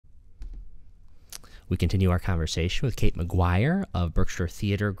We continue our conversation with Kate Maguire of Berkshire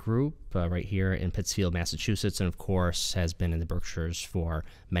Theatre Group right here in Pittsfield, Massachusetts, and of course has been in the Berkshires for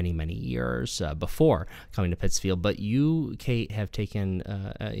many, many years before coming to Pittsfield. But you, Kate, have taken,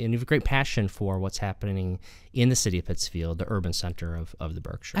 and you have a great passion for what's happening in the city of Pittsfield, the urban center of the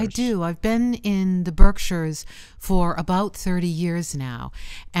Berkshires. I do. I've been in the Berkshires for about 30 years now.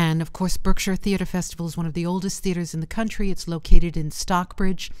 And of course, Berkshire Theatre Festival is one of the oldest theaters in the country. It's located in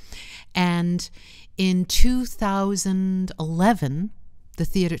Stockbridge. And in 2011,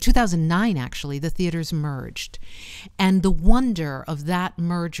 2009 actually, the theaters merged. And the wonder of that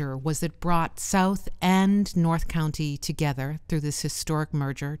merger was it brought South and North County together through this historic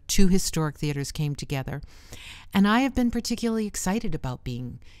merger. Two historic theaters came together. And I have been particularly excited about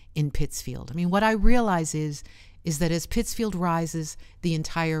being in Pittsfield. I mean, what I realize is that as Pittsfield rises, the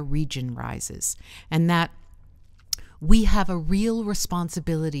entire region rises. And that we have a real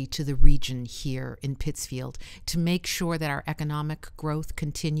responsibility to the region here in Pittsfield to make sure that our economic growth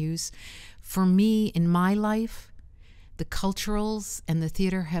continues. For me, in my life, the culturals and the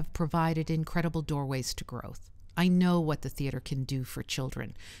theater have provided incredible doorways to growth. I know what the theater can do for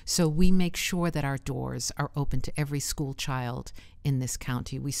children, so we make sure that our doors are open to every school child in this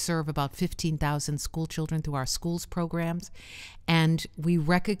county. We serve about 15,000 school children through our schools programs, and we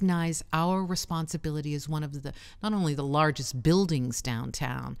recognize our responsibility as one of the, not only the largest buildings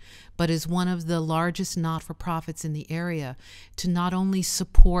downtown, but as one of the largest not-for-profits in the area to not only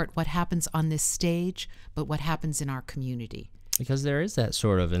support what happens on this stage, but what happens in our community. Because there is that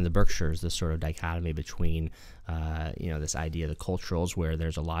sort of, in the Berkshires, this sort of dichotomy between, this idea of the culturals where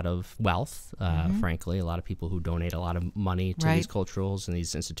there's a lot of wealth, frankly, a lot of people who donate a lot of money to these culturals and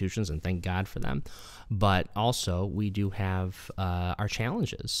these institutions, and thank God for them. But also, we do have our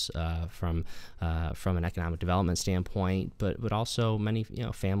challenges from an economic development standpoint, but also many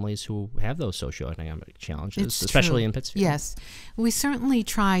families who have those socioeconomic challenges, especially in Pittsfield. Yes, we certainly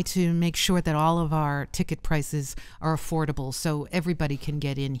try to make sure that all of our ticket prices are affordable so everybody can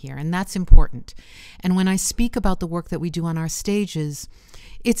get in here, and that's important. And when I speak about the work that we do on our stages,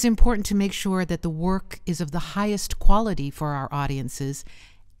 it's important to make sure that the work is of the highest quality for our audiences.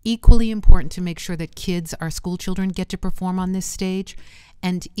 Equally important to make sure that kids, our school children, get to perform on this stage,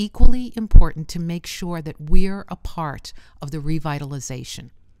 and equally important to make sure that we're a part of the revitalization.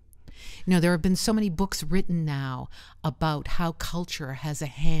 You know, there have been so many books written now about how culture has a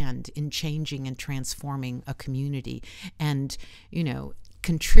hand in changing and transforming a community and,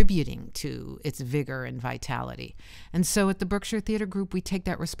 contributing to its vigor and vitality. And so at the Berkshire Theatre Group, we take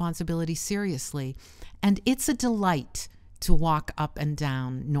that responsibility seriously. And it's a delight to walk up and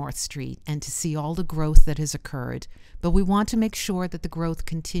down North Street and to see all the growth that has occurred. But we want to make sure that the growth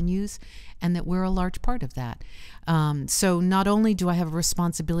continues and that we're a large part of that. So not only do I have a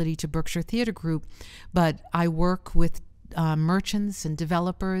responsibility to Berkshire Theatre Group, but I work with merchants and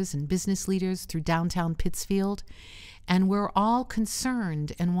developers and business leaders through downtown Pittsfield. And we're all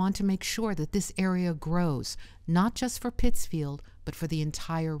concerned and want to make sure that this area grows, not just for Pittsfield, but for the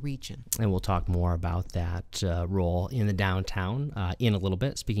entire region. And we'll talk more about that role in the downtown in a little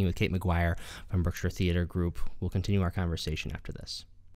bit. Speaking with Kate Maguire from Berkshire Theatre Group, we'll continue our conversation after this.